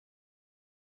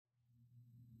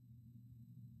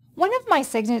One of my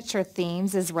signature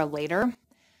themes is Relator.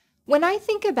 When I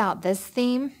think about this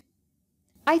theme,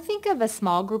 I think of a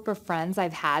small group of friends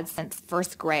I've had since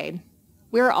first grade.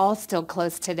 We're all still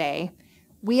close today.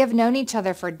 We have known each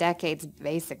other for decades,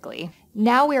 basically.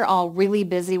 Now we're all really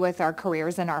busy with our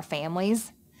careers and our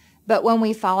families. But when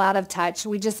we fall out of touch,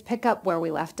 we just pick up where we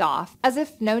left off, as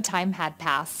if no time had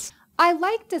passed. I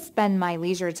like to spend my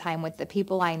leisure time with the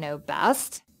people I know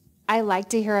best. I like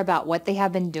to hear about what they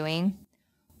have been doing,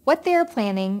 what they are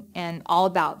planning, and all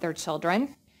about their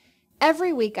children.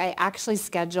 Every week I actually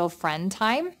schedule friend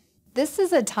time. This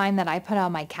is a time that I put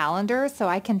on my calendar so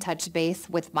I can touch base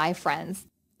with my friends.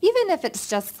 Even if it's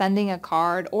just sending a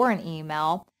card or an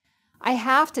email, I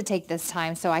have to take this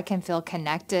time so I can feel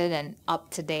connected and up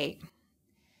to date.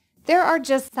 There are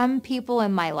just some people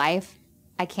in my life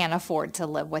I can't afford to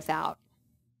live without.